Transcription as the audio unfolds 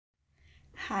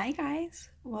Hi guys,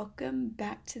 welcome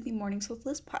back to the Mornings with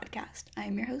Liz podcast.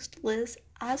 I'm your host Liz,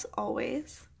 as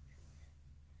always.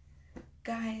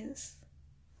 Guys,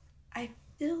 I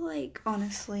feel like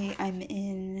honestly I'm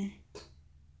in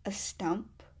a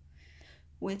stump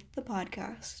with the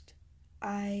podcast.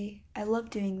 I love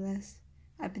doing this.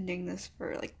 I've been doing this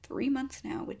for like 3 months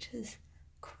now, which is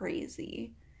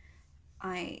crazy.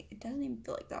 It doesn't even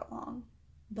feel like that long,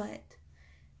 but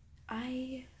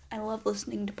I love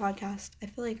listening to podcasts. I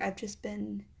feel like I've just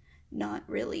been not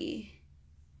really,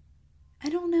 I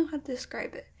don't know how to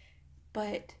describe it,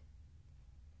 but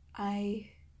I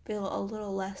feel a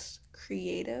little less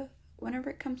creative whenever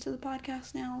it comes to the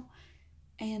podcast now,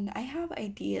 and I have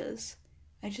ideas.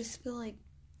 I just feel like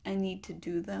I need to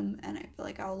do them, and I feel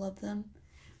like I'll love them,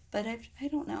 but I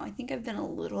don't know. I think I've been a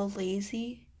little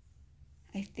lazy.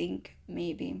 I think,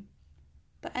 maybe,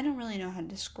 but I don't really know how to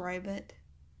describe it.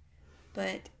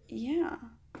 But yeah,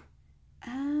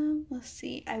 let's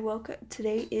see. I woke up,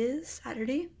 today is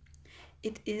Saturday.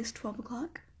 It is 12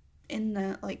 o'clock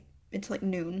it's like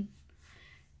noon,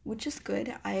 which is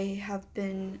good. I have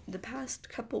been, the past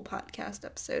couple podcast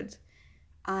episodes,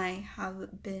 I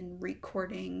have been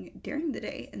recording during the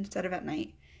day instead of at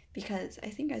night, because I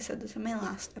think I said this in my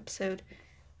last episode,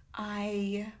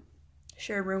 I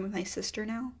share a room with my sister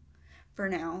now, for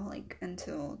now, like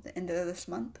until the end of this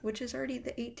month, which is already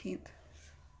the 18th.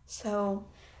 So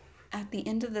at the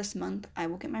end of this month, I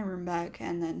will get my room back,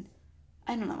 and then,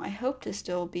 I don't know, I hope to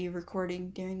still be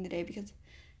recording during the day, because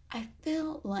I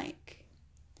feel like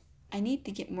I need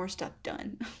to get more stuff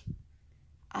done.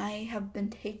 I have been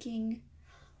taking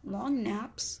long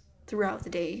naps throughout the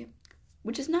day,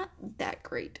 which is not that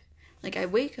great. Like, I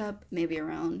wake up maybe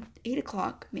around 8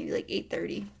 o'clock, maybe like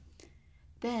 8:30.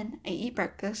 Then I eat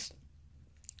breakfast,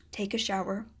 take a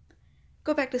shower,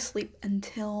 go back to sleep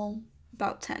until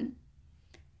about 10.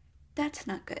 That's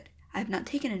not good. I've not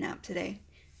taken a nap today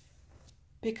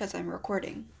because I'm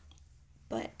recording,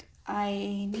 but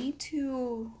I need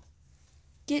to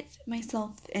get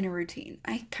myself in a routine.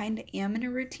 I kind of am in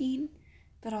a routine,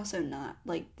 but also not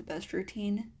like the best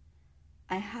routine.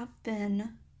 I have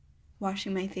been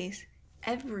washing my face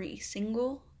every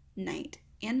single night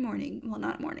and morning, well,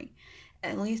 not morning,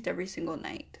 at least every single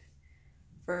night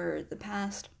for the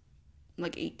past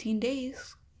like 18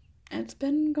 days. It's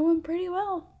been going pretty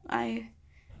well.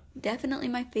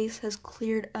 My face has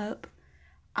cleared up.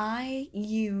 I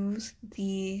use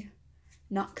the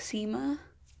Noxema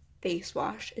face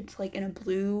wash. It's like in a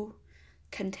blue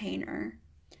container.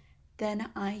 Then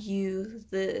I use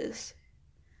this,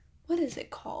 what is it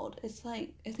called? It's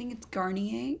like, I think it's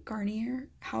Garnier,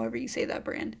 however you say that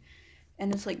brand.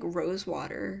 And it's like rose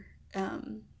water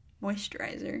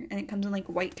moisturizer. And it comes in like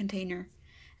a white container.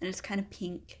 And it's kind of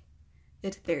pink.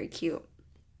 It's very cute.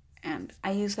 And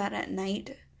I use that at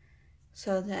night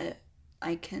so that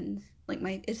I can,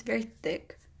 it's very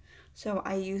thick. So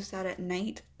I use that at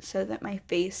night so that my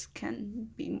face can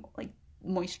be like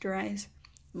moisturized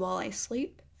while I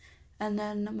sleep. And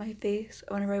then my face,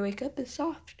 whenever I wake up, is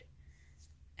soft.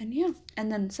 And yeah.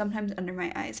 And then sometimes under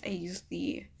my eyes, I use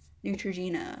the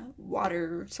Neutrogena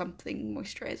water something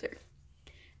moisturizer.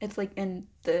 It's like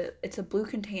it's a blue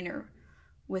container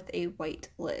with a white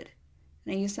lid.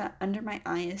 And I use that under my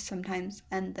eyes sometimes,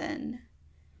 and then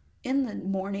in the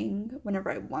morning,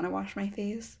 whenever I want to wash my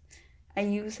face, I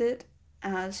use it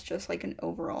as just like an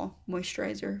overall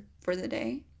moisturizer for the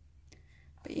day.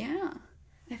 But yeah,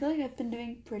 I feel like I've been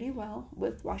doing pretty well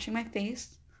with washing my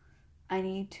face. I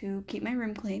need to keep my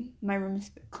room clean. My room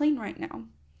is clean right now,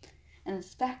 and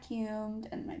it's vacuumed,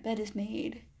 and my bed is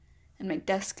made, and my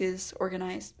desk is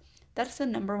organized. That's the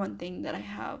number one thing that I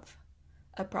have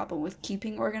a problem with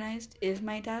keeping organized, is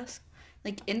my desk.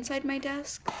 Like, inside my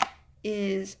desk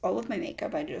is all of my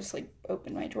makeup. I just like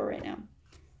opened my drawer right now.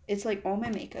 It's like all my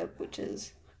makeup, which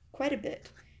is quite a bit,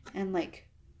 and like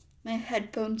my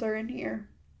headphones are in here.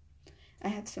 I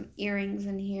have some earrings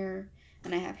in here,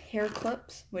 and I have hair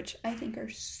clips, which I think are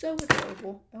so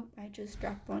adorable. Oh, I just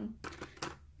dropped one.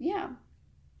 Yeah.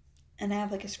 And I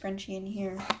have like a scrunchie in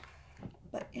here.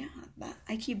 But yeah,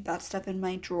 I keep that stuff in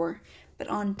my drawer. But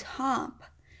on top,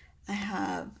 I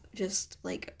have just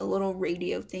like a little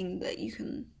radio thing that you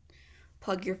can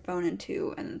plug your phone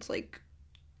into, and it's like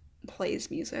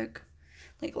plays music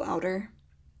like louder.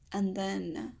 And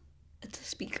then it's a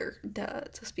speaker. Duh,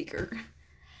 it's a speaker.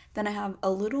 Then I have a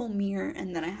little mirror,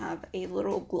 and then I have a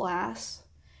little glass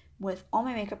with all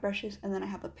my makeup brushes, and then I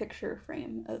have a picture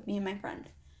frame of me and my friend.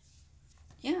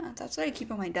 Yeah, that's what I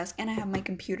keep on my desk. And I have my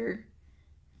computer.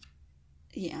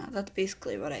 Yeah, that's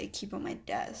basically what I keep on my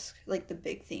desk, like the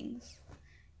big things.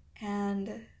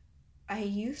 And I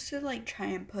used to like try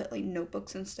and put like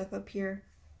notebooks and stuff up here.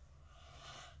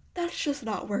 That's just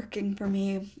not working for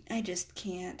me. I just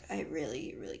can't. I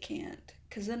really, really can't.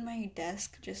 Because then my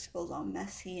desk just feels all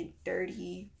messy and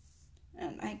dirty.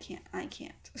 And I can't.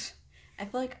 I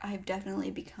feel like I've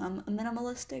definitely become a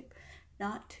minimalistic.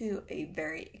 Not to a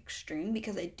very extreme,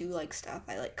 because I do like stuff.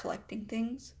 I like collecting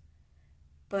things.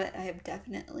 But I have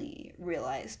definitely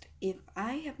realized if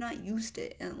I have not used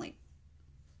it in like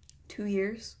 2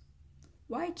 years,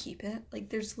 why keep it? Like,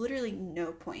 there's literally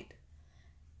no point.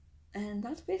 And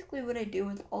that's basically what I do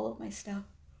with all of my stuff.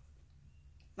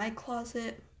 My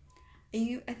closet,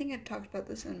 I think I've talked about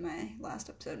this in my last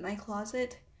episode. My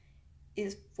closet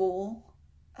is full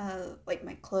of like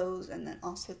my clothes and then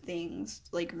also things,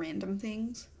 like random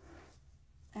things.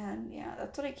 And yeah,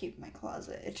 that's what I keep in my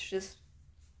closet. It's just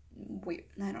weird.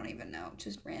 I don't even know.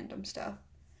 Just random stuff.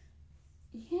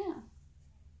 Yeah.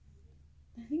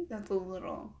 I think that's a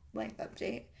little life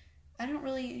update. I don't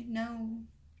really know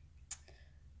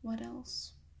what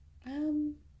else.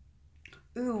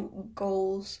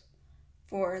 Goals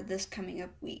for this coming up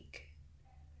week.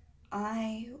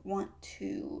 I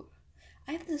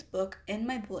have this book in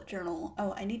my bullet journal.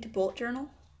 Oh, I need to bullet journal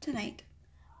tonight.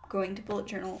 I'm going to bullet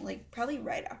journal, like, probably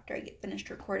right after I get finished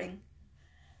recording.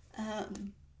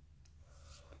 And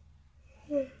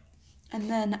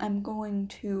then I'm going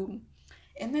to,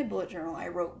 in my bullet journal, I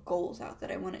wrote goals out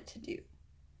that I wanted to do.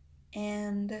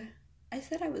 And I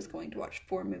said I was going to watch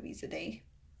 4 movies a day.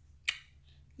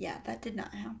 Yeah, that did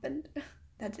not happen.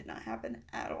 That did not happen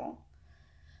at all.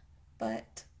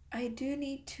 But I do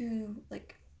need to,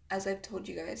 like, as I've told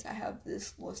you guys, I have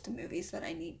this list of movies that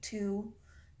I need to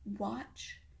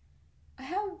watch. I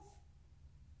have,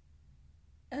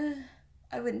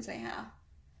 I wouldn't say half,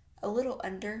 a little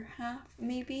under half,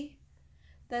 maybe,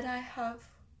 that I have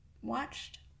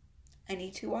watched. I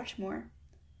need to watch more.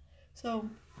 So,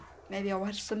 maybe I'll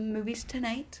watch some movies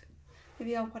tonight.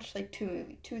 Maybe I'll watch like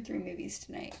 2 or 3 movies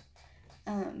tonight.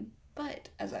 But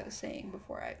as I was saying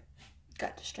before I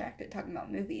got distracted talking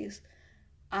about movies,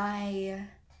 I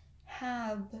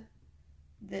have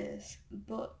this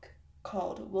book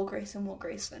called Will Grayson, Will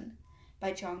Grayson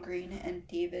by John Green and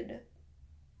David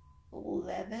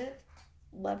Levithan.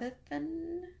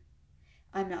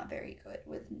 I'm not very good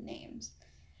with names.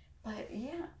 But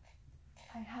yeah,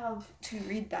 I have to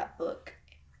read that book.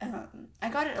 I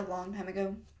got it a long time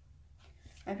ago.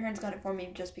 My parents got it for me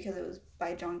just because it was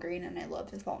by John Green and I love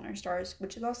The Fault in Our Stars,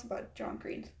 which is also about John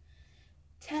Green.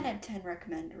 10 out of 10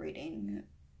 recommend reading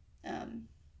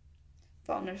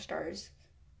Fault in Our Stars.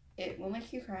 It will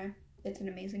make you cry. It's an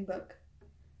amazing book.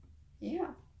 Yeah.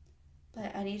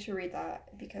 But I need to read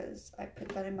that because I put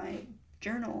that in my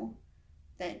journal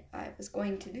that I was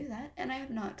going to do that and I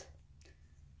have not.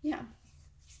 Yeah.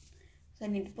 So I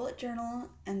need to bullet journal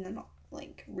and then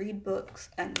like read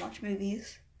books and watch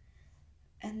movies.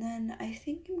 And then I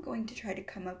think I'm going to try to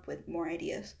come up with more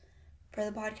ideas for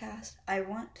the podcast. I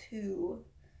want to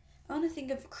think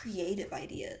of creative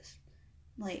ideas,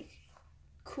 like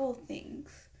cool things.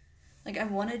 Like I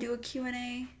want to do a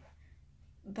Q&A,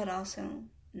 but also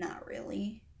not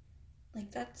really. Like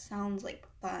that sounds like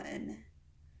fun.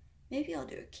 Maybe I'll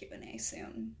do a Q&A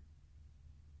soon.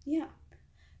 Yeah.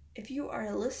 If you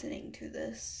are listening to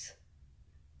this,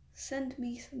 send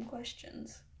me some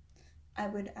questions. I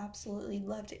would absolutely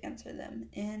love to answer them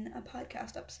in a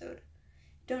podcast episode.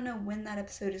 Don't know when that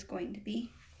episode is going to be,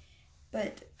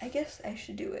 but I guess I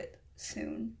should do it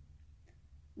soon.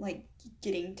 Like,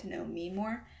 getting to know me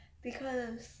more,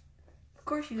 because, of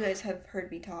course, you guys have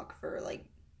heard me talk for, like,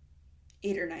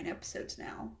 8 or 9 episodes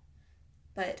now.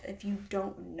 But if you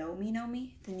don't know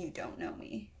me, then you don't know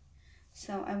me.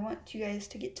 So I want you guys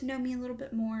to get to know me a little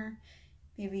bit more,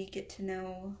 maybe get to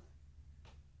know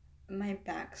my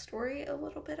backstory a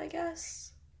little bit, I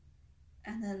guess,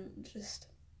 and then just,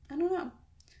 I don't know,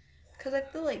 because I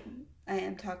feel like I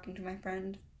am talking to my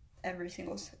friend every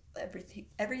single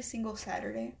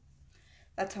Saturday.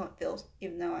 That's how it feels,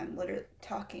 even though I'm literally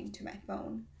talking to my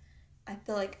phone. I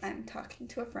feel like I'm talking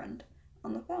to a friend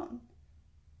on the phone.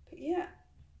 But yeah,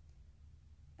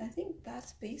 I think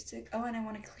that's basic. Oh, and I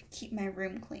want to keep my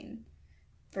room clean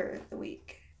for the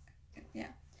week. Yeah.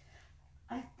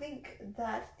 I think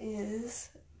that is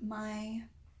my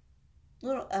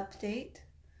little update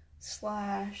 /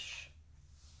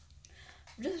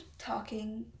 just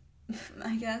talking,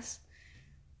 I guess.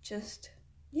 Just,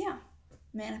 yeah,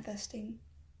 manifesting.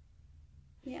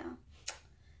 Yeah, I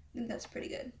think that's pretty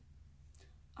good.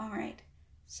 Alright,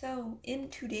 so in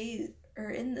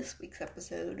this week's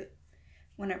episode,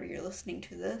 whenever you're listening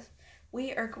to this,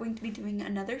 we are going to be doing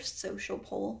another social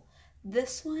poll.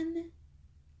 This one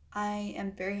I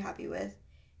am very happy with.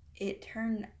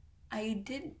 I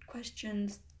did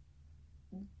questions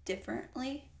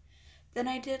differently than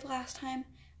I did last time.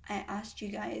 I asked you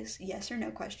guys yes or no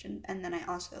questions, and then I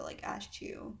also asked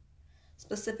you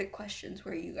specific questions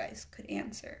where you guys could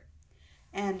answer.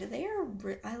 And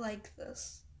I like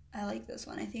this. I like this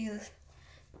one. I feel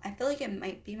like it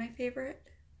might be my favorite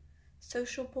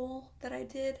social bowl that I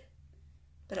did,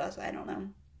 but also I don't know.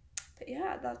 But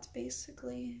yeah, that's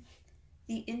basically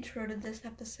the intro to this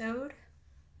episode.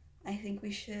 I think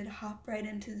we should hop right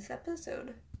into this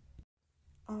episode.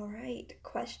 Alright,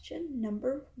 question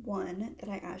number 1 that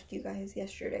I asked you guys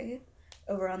yesterday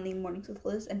over on the Mornings with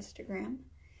Liz Instagram.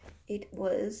 It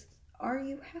was, are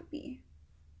you happy?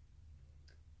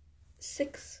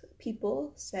 6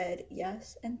 people said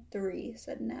yes and 3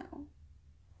 said no.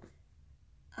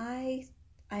 I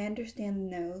understand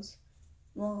the no's.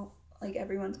 Well,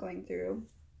 everyone's going through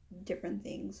different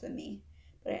things than me,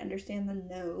 but I understand the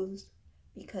no's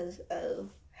because of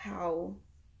how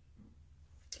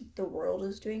the world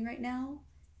is doing right now.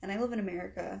 And I live in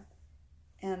America,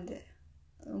 and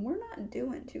we're not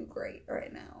doing too great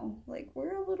right now.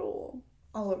 We're a little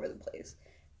all over the place.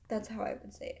 That's how I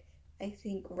would say it. I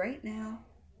think right now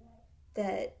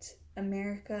that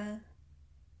America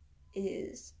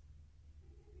is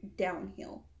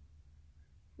downhill.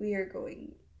 We are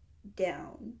going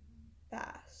down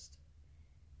fast.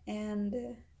 And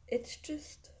it's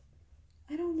just,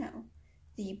 I don't know.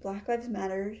 The Black Lives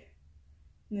Matter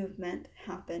movement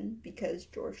happened because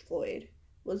George Floyd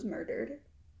was murdered.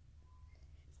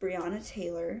 Breonna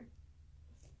Taylor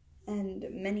and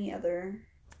many other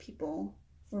people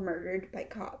were murdered by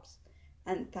cops,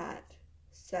 and that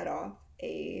set off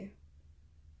a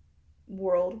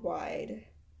worldwide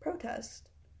protest.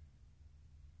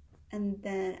 And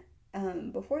then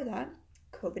before that,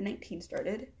 COVID-19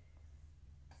 started,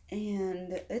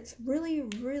 and it's really,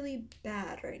 really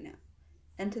bad right now.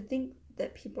 And to think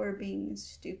that people are being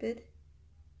stupid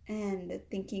and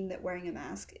thinking that wearing a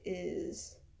mask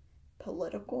is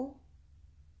political.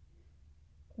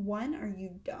 1, are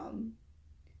you dumb?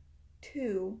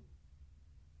 2,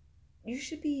 you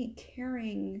should be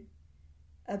caring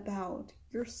about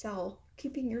yourself,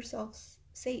 keeping yourself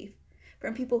safe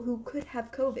from people who could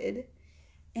have COVID,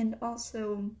 and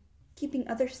also keeping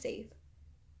others safe.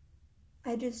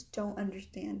 I just don't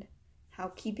understand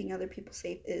how keeping other people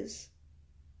safe is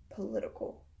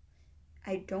political.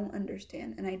 I don't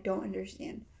understand, and I don't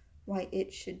understand why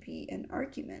it should be an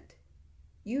argument.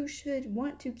 You should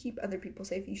want to keep other people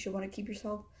safe. You should want to keep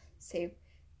yourself safe.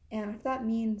 And if that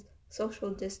means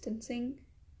social distancing,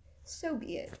 so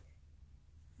be it.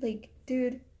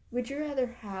 Dude, would you rather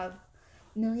have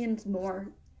millions more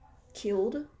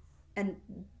killed and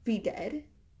be dead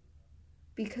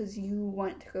because you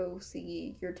want to go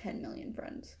see your 10 million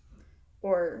friends?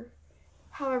 Or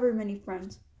however many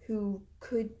friends who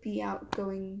could be out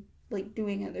going,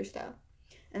 doing other stuff,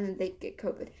 and then they get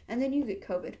COVID, and then you get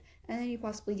COVID, and then you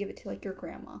possibly give it to, your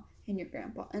grandma and your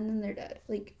grandpa, and then they're dead.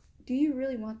 Do you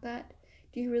really want that?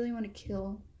 Do you really want to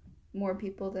kill more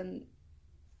people than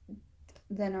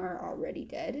are already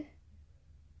dead?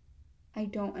 I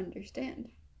don't understand.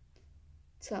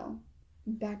 So,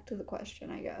 back to the question,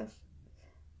 I guess.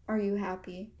 Are you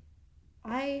happy?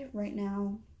 Right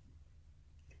now,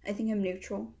 I think I'm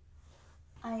neutral.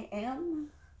 I'm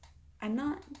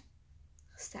not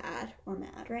sad or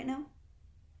mad right now.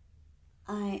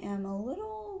 I am a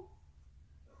little,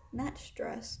 not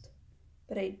stressed,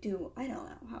 but I don't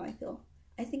know how I feel.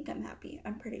 I think I'm happy.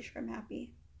 I'm pretty sure I'm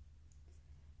happy.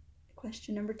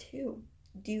 Question number 2.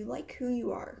 Do you like who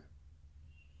you are?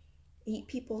 8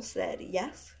 people said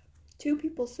yes. 2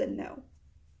 people said no.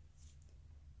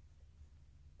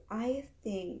 I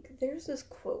think there's this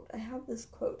quote. I have this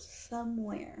quote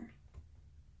somewhere.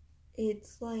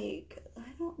 It's I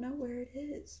don't know where it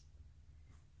is.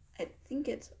 I think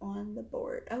it's on the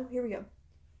board. Oh, here we go.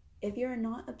 If you're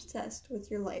not obsessed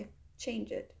with your life,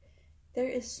 change it. There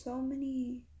is so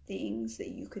many things that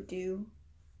you could do.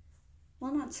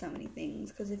 Well, not so many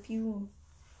things, because I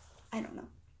don't know.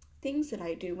 Things that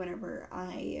I do whenever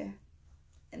I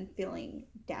am feeling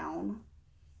down,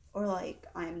 or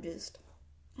I'm just,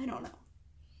 I don't know,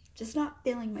 just not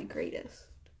feeling my greatest.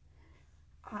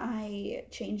 I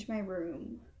change my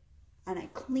room, and I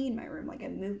clean my room, I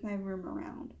move my room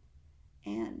around,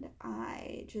 and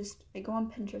I go on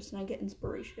Pinterest and I get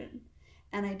inspiration,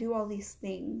 and I do all these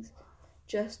things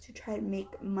just to try to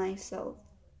make myself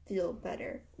feel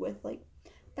better with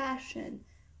fashion,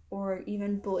 or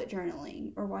even bullet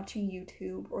journaling, or watching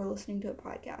YouTube, or listening to a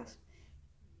podcast.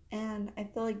 And I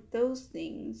feel those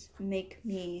things make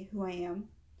me who I am.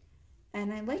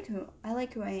 And I like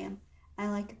who I am. I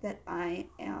like that I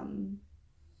am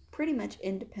pretty much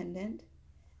independent.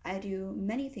 I do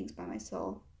many things by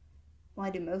myself. Well, I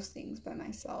do most things by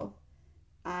myself.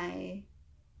 I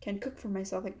can cook for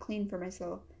myself, I can clean for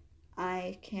myself.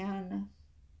 I'm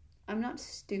not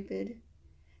stupid.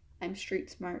 I'm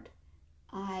street smart.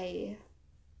 I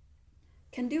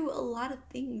can do a lot of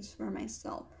things for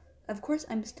myself. Of course,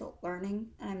 I'm still learning,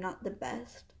 and I'm not the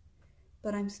best,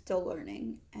 but I'm still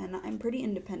learning, and I'm pretty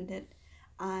independent.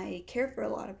 I care for a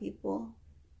lot of people,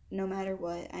 no matter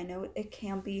what. I know it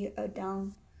can be a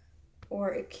down,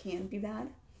 or it can be bad.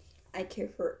 I care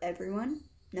for everyone,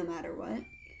 no matter what,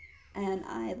 and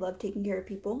I love taking care of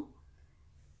people.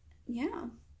 Yeah,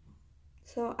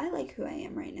 so I like who I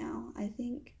am right now. I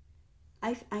think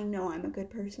I know I'm a good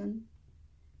person,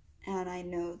 and I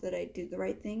know that I do the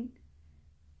right thing.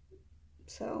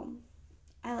 So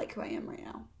I like who I am right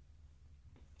now.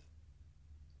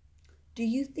 Do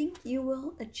you think you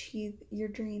will achieve your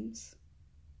dreams?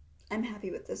 I'm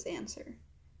happy with this answer.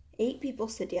 8 people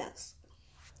said yes.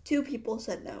 2 people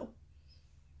said no.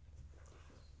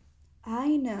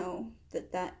 I know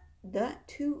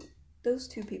those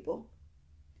two people,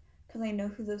 because I know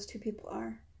who those 2 people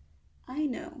are. I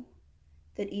know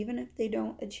that even if they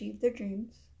don't achieve their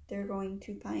dreams, they're going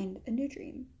to find a new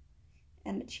dream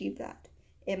and achieve that.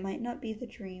 It might not be the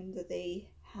dream that they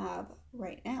have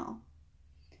right now,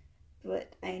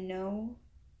 but I know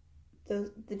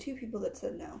the 2 people that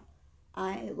said no.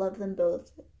 I love them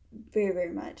both very,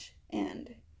 very much,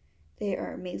 and they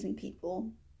are amazing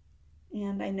people,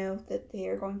 and I know that they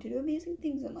are going to do amazing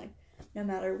things in life, no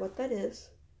matter what that is.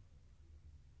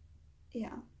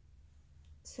 Yeah.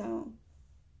 So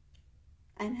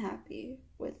I'm happy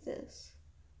with this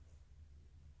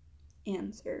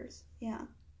answers. Yeah.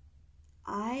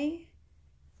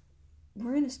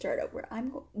 We're gonna start over.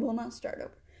 Not start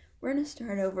over. We're gonna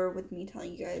start over with me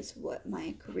telling you guys what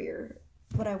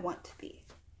I want to be.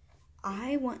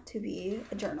 I want to be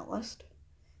a journalist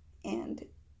and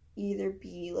either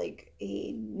be like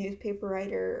a newspaper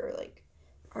writer or like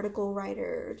article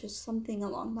writer or just something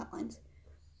along that lines.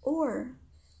 Or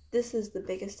this is the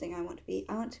biggest thing I want to be.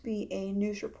 I want to be a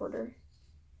news reporter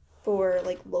for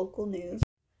like local news.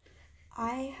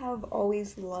 I have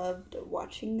always loved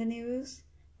watching the news.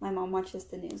 My mom watches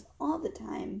the news all the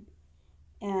time,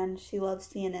 and she loves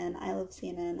CNN. I love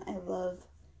CNN. I love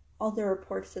all the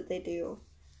reports that they do,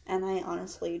 and I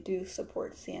honestly do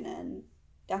support CNN,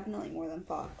 definitely more than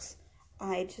Fox.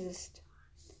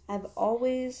 I've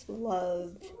always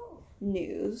loved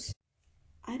news.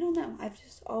 I don't know, I've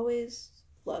just always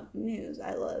loved news.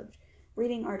 I loved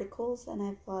reading articles, and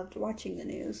I've loved watching the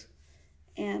news.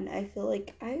 And I feel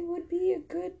like I would be a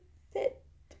good fit,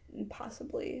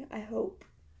 possibly, I hope,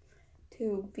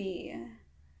 to be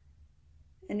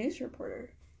a news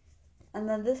reporter. And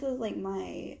then this is like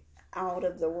my out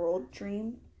of the world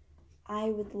dream. I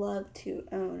would love to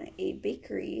own a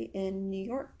bakery in New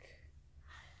York.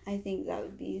 I think that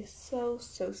would be so,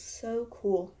 so, so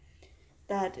cool.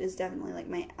 That is definitely like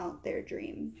my out there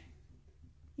dream.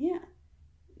 Yeah.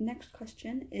 Next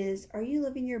question is, are you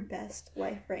living your best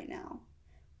life right now?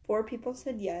 4 people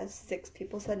said yes, 6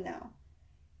 people said no.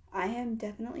 I am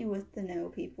definitely with the no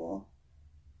people.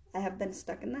 I have been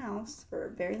stuck in the house for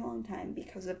a very long time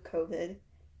because of COVID,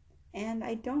 and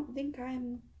I don't think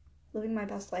I'm living my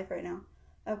best life right now.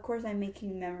 Of course, I'm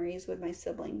making memories with my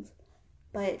siblings,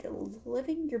 but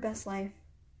living your best life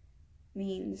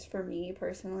means, for me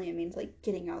personally, it means like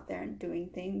getting out there and doing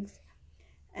things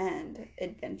and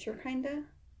adventure, kinda.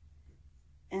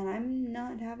 And I'm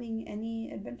not having any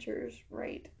adventures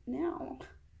right now.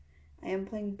 I am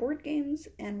playing board games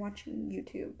and watching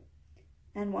YouTube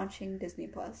and watching Disney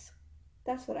Plus.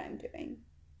 That's what I'm doing.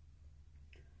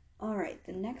 Alright,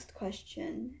 the next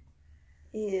question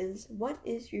is, what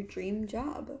is your dream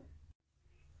job?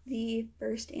 The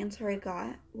first answer I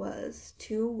got was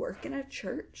to work in a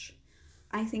church.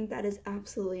 I think that is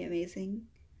absolutely amazing.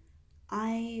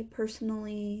 I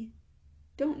personally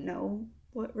don't know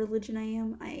what religion I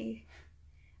am.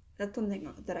 That's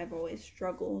something that I've always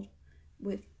struggled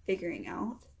with figuring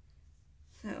out.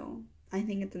 So I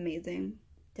think it's amazing,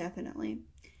 definitely.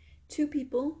 2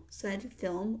 people said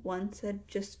film. One said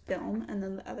just film, and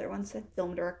then the other one said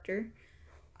film director.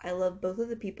 I love both of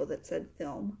the people that said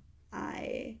film.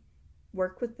 I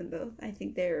work with them both. I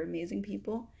think they're amazing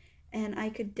people, and I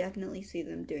could definitely see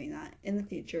them doing that in the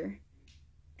future.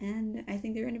 And I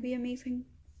think they're going to be amazing.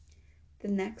 The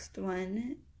next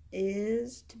one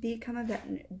is to become a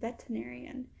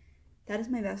veterinarian. That is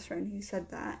my best friend who said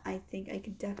that. I think I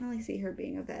could definitely see her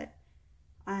being a vet.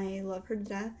 I love her to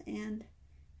death, and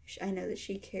I know that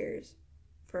she cares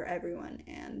for everyone,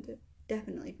 and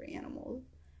definitely for animals.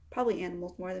 Probably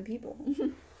animals more than people.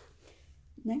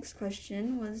 Next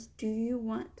question was, do you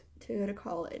want to go to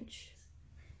college?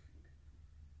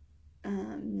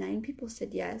 9 people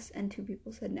said yes, and 2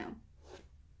 people said no.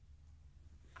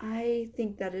 I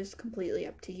think that is completely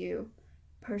up to you.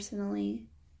 Personally,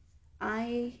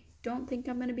 I don't think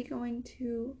I'm going to be going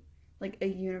to like a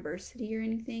university or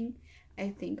anything. I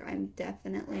think I'm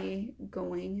definitely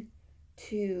going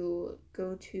to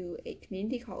go to a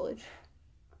community college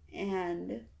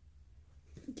and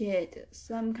get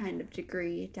some kind of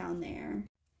degree down there.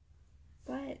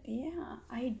 But yeah,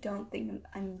 I don't think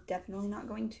I'm definitely not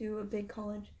going to a big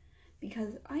college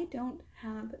because I don't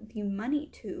have the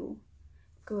money to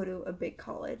go to a big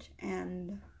college,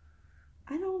 and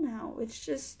I don't know,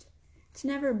 it's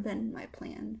never been my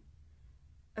plan.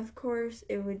 Of course,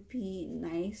 it would be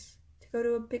nice to go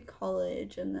to a big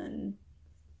college and then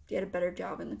get a better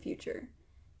job in the future,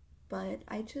 but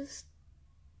I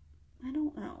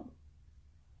don't know.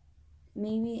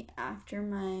 Maybe after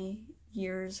my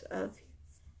years of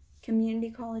community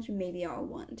college, maybe I'll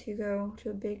want to go to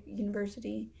a big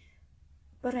university,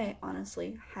 but I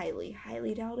honestly highly,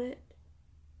 highly doubt it.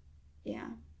 Yeah.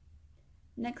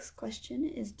 Next question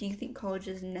is, do you think college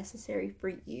is necessary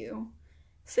for you?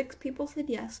 6 people said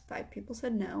yes, 5 people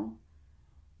said no.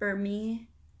 For me,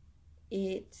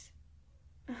 I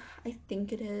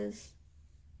think it is.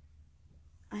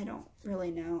 I don't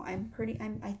really know. I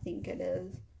think it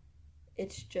is.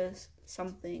 It's just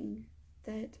something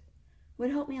that would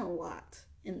help me a lot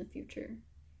in the future.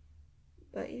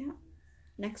 But yeah.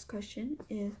 Next question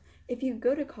is, if you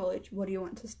go to college, what do you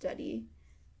want to study?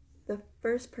 The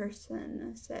first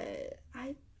person said,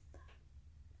 I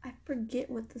forget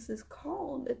what this is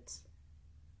called.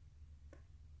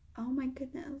 Oh my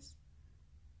goodness.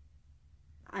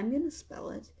 I'm gonna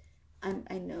spell it.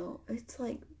 I know. It's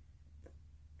like,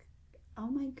 oh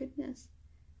my goodness.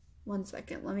 1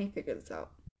 second, let me figure this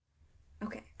out.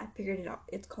 Okay, I figured it out.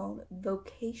 It's called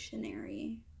vocational,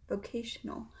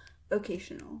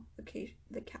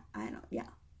 yeah,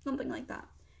 something like that.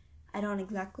 I don't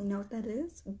exactly know what that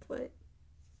is, but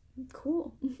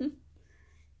cool.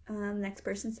 Next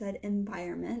person said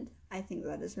environment. I think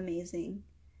that is amazing.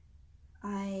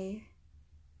 I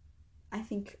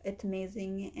think it's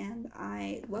amazing, and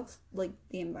I love like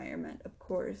the environment, of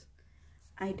course.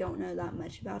 I don't know that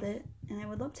much about it, and I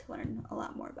would love to learn a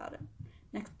lot more about it.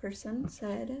 Next person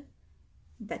said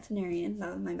veterinarian.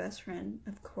 That was my best friend,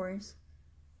 of course.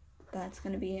 That's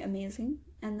going to be amazing.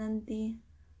 And then the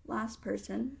last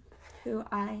person, who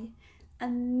I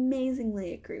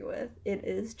amazingly agree with, it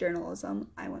is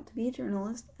journalism. I want to be a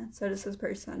journalist, and so does this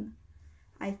person.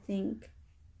 I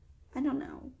don't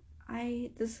know.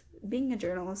 Being a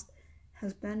journalist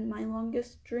has been my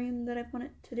longest dream that I've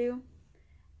wanted to do,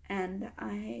 and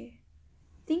I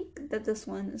think that this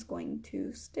one is going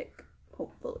to stick,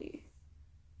 hopefully.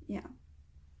 Yeah.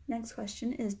 Next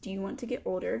question is, do you want to get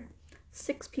older?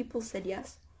 6 people said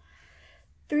yes.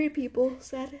 3 people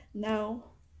said no.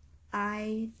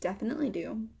 I definitely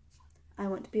do. I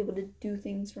want to be able to do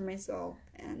things for myself,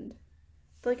 and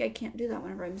I feel like I can't do that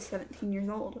whenever I'm 17 years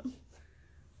old.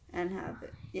 And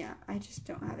I just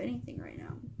don't have anything right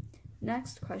now.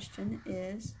 Next question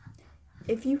is,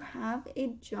 if you have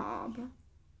a job,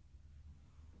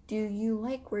 do you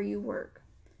like where you work?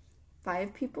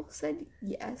 5 people said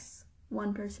yes.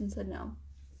 1 person said no.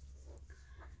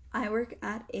 I work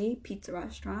at a pizza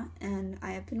restaurant, and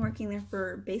I have been working there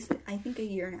for I think a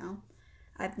year now.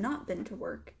 I've not been to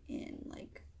work in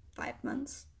like 5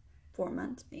 months, 4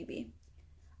 months maybe.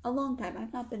 A long time.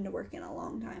 I've not been to work in a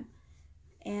long time.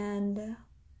 And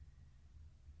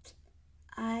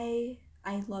I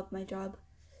love my job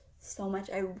so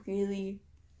much. I really,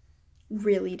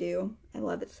 really do. I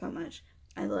love it so much.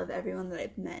 I love everyone that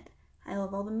I've met. I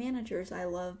love all the managers. I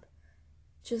love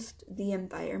just the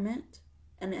environment,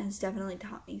 and it has definitely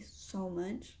taught me so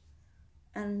much.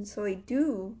 And so I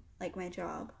do like my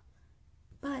job,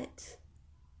 but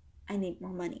I need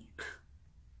more money.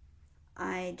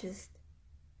 I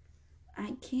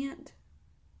can't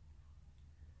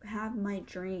have my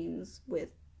dreams with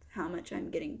how much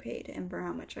I'm getting paid and for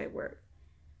how much I work.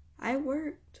 I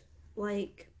worked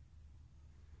like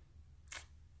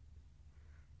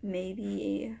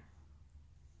maybe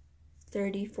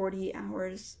 30, 40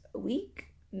 hours a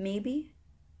week, maybe.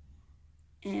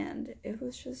 And it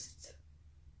was just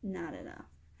not enough.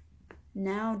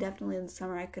 Now, definitely in the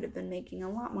summer, I could have been making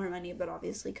a lot more money, but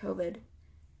obviously COVID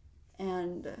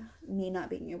and me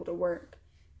not being able to work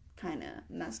kind of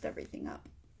messed everything up.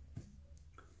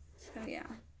 So yeah.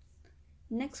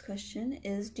 Next question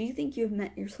is, do you think you have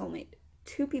met your soulmate?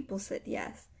 2 people said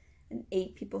yes, and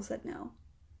 8 people said no.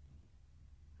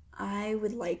 I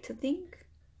would like to think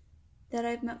that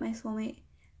I've met my soulmate.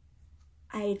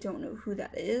 I don't know who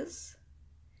that is,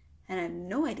 and I have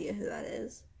no idea who that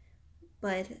is,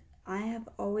 but I have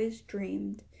always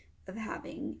dreamed of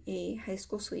having a high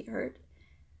school sweetheart.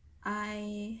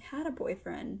 I had a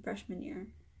boyfriend freshman year.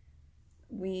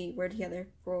 We were together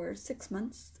for 6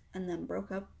 months and then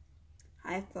broke up.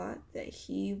 I thought that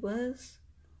he was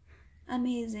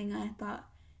amazing. I thought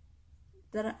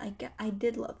that I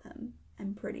did love him.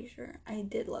 I'm pretty sure I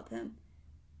did love him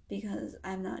because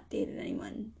I've not dated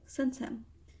anyone since him.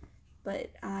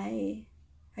 But I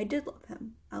did love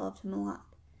him. I loved him a lot.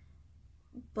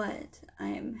 But I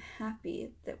am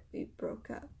happy that we broke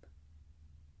up.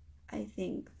 I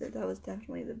think that was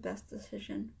definitely the best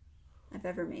decision I've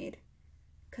ever made,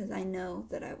 because I know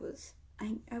that I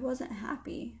wasn't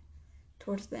happy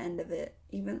towards the end of it.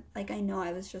 Even, like, I know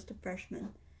I was just a freshman,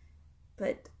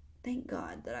 but thank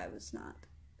God that I was not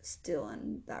still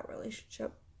in that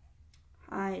relationship.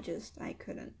 I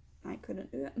couldn't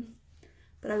do it.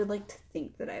 But I would like to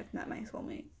think that I've met my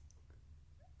soulmate.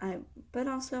 But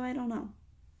also, I don't know.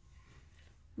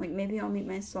 Like, maybe I'll meet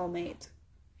my soulmate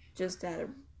just at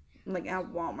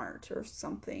Walmart or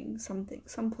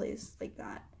someplace like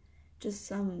that. Just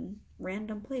some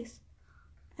random place.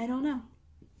 I don't know.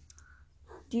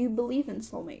 Do you believe in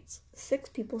soulmates? 6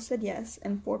 people said yes,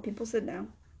 and 4 people said no.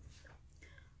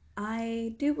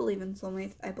 I do believe in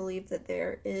soulmates. I believe that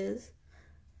there is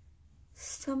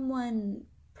someone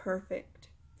perfect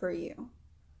for you,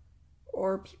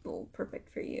 or people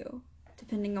perfect for you,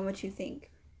 depending on what you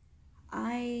think.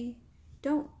 I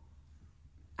don't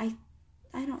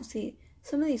see,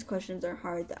 some of these questions are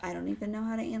hard that I don't even know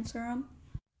how to answer them.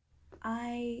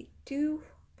 I do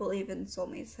believe in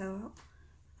soulmates, so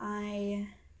I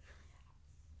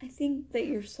think that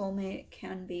your soulmate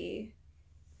can be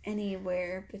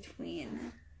anywhere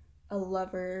between a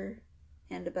lover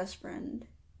and a best friend,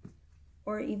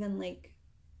 or even like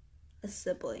a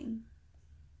sibling.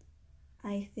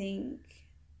 I think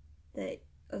that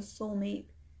a soulmate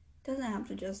doesn't have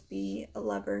to just be a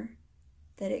lover,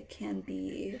 that it can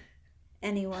be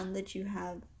anyone that you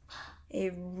have a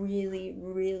really,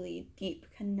 really deep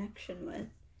connection with,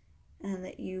 and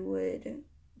that you would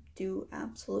do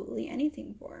absolutely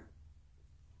anything for.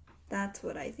 That's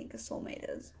what I think a soulmate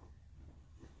is.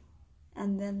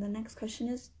 And then the next question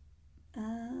is,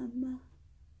 do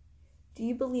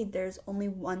you believe there's only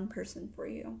one person for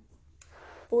you?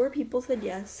 4 people said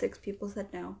yes, 6 people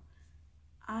said no.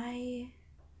 I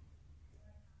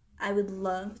would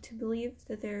love to believe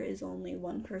that there is only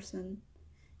one person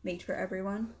made for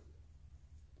everyone.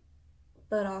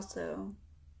 But also,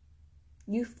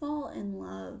 you fall in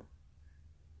love,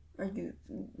 or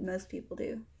most people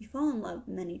do. You fall in love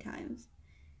many times,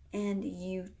 and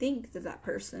you think that that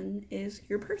person is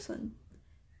your person.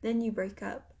 Then you break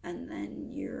up, and then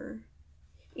you're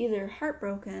either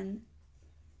heartbroken,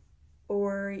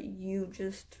 or you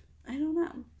just, I don't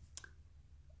know,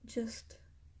 just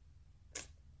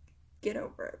get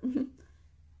over it.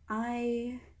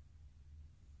 I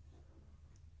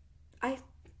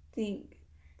think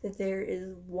that there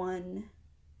is one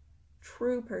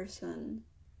true person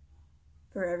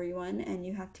for everyone, and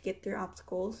you have to get through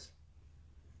obstacles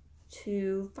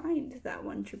to find that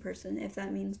one true person. If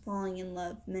that means falling in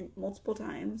love multiple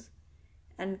times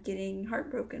and getting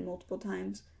heartbroken multiple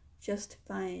times just to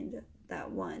find that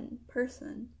one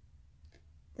person,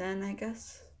 then I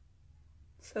guess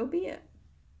so be it.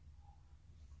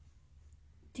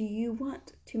 Do you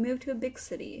want to move to a big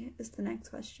city is the next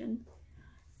question.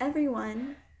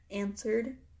 Everyone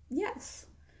answered yes.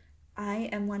 I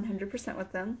am 100%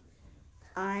 with them.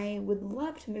 I would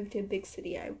love to move to a big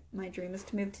city. My dream is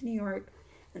to move to New York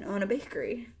and own a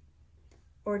bakery.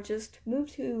 Or just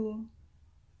move to,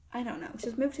 I don't know,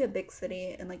 just move to a big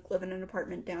city and like live in an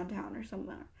apartment downtown or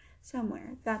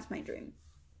somewhere. That's my dream.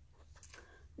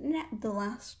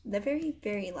 The very,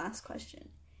 very last question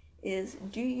is,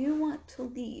 do you want to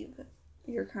leave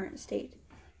your current state?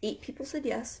 8 people said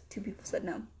yes, 2 people said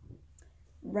no.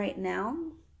 Right now,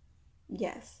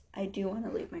 yes, I do want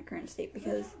to leave my current state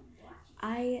because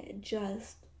I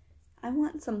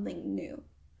want something new.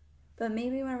 But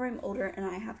maybe whenever I'm older and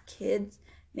I have kids,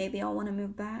 maybe I'll want to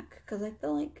move back, because I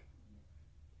feel like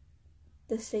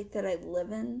the state that I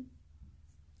live in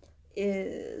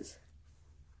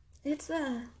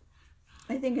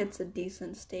I think it's a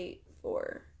decent state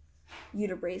for you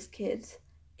to raise kids.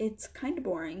 It's kind of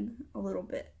boring a little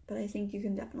bit, but I think you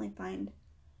can definitely find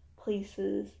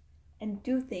places and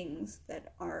do things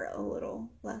that are a little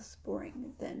less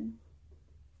boring than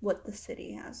what the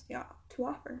city has to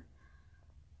offer.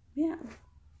 yeah,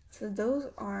 so those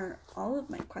are all of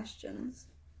my questions.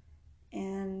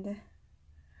 And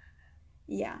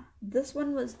yeah, this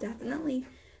one was definitely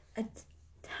a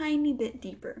tiny bit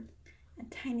deeper. A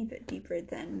tiny bit deeper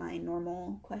than my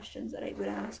normal questions that I would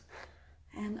ask.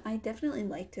 And I definitely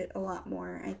liked it a lot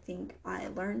more. I think I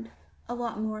learned a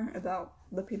lot more about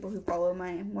the people who follow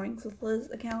my Mornings with Liz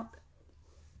account.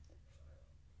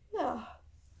 Yeah,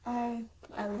 I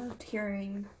loved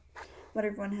hearing what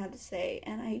everyone had to say,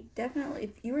 and I definitely,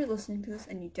 if you were listening to this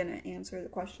and you didn't answer the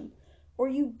question, or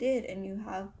you did and you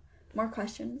have more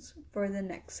questions for the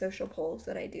next social polls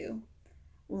that I do,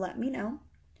 let me know.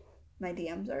 My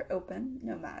DMs are open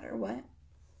no matter what.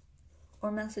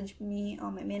 Or message me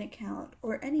on my main account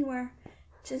or anywhere.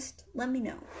 Just let me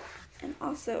know. And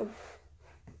also,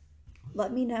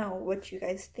 let me know what you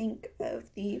guys think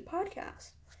of the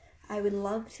podcast. I would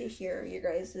love to hear your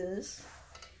guys'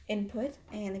 input,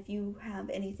 and if you have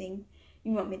anything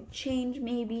you want me to change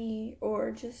maybe,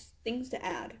 or just things to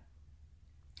add,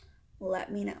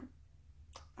 let me know.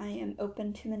 I am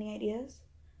open to many ideas.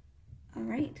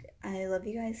 Alright, I love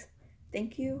you guys.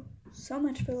 Thank you so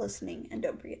much for listening, and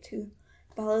don't forget to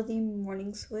follow the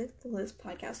Mornings with Liz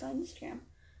podcast on Instagram.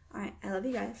 Alright, I love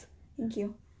you guys. Thank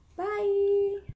you. Bye!